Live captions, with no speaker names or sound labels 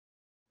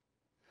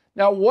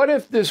Now, what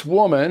if this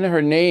woman,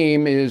 her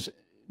name is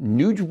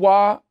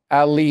Nujwa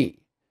Ali.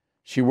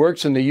 She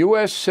works in the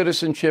U.S.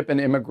 Citizenship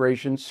and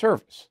Immigration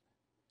Service.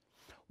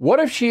 What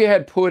if she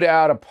had put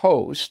out a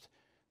post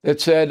that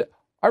said,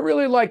 I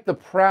really like the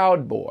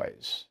Proud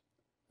Boys.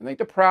 I think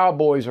the Proud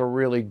Boys are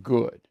really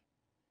good.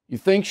 You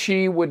think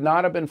she would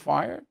not have been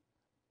fired?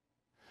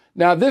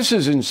 Now, this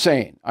is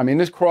insane. I mean,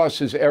 this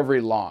crosses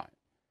every line.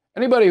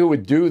 Anybody who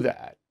would do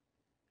that,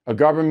 a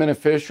government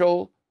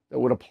official that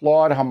would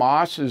applaud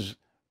Hamas's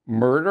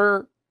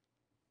murder,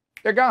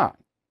 they're gone.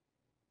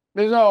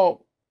 There's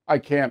no, I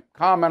can't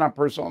comment on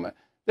personal,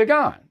 they're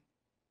gone.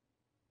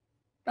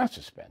 Not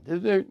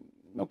suspended. They're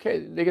okay.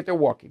 They get their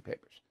walking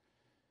papers.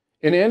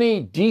 In any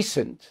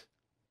decent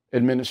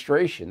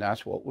administration,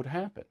 that's what would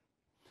happen.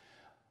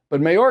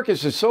 But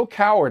Mayorkas is so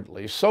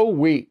cowardly, so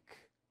weak,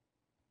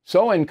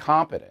 so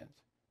incompetent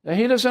that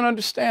he doesn't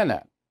understand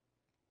that.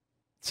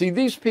 See,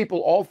 these people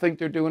all think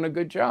they're doing a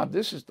good job.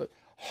 This is the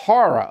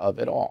horror of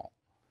it all.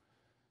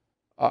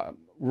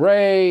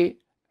 Ray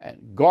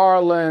and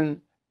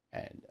Garland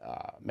and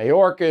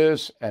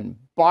Mayorkas and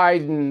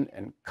Biden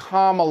and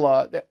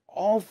Kamala, they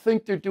all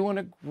think they're doing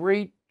a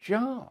great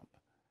job.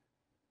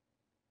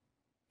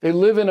 They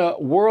live in a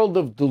world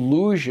of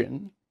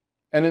delusion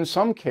and, in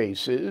some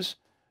cases,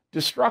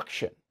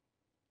 destruction.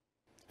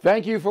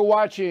 Thank you for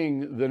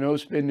watching the No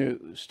Spin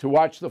News. To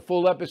watch the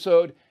full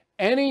episode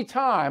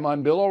anytime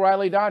on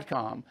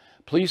BillO'Reilly.com,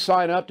 please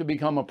sign up to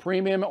become a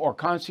premium or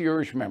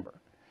concierge member.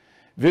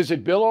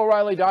 Visit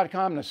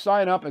BillO'Reilly.com to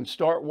sign up and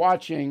start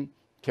watching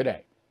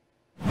today.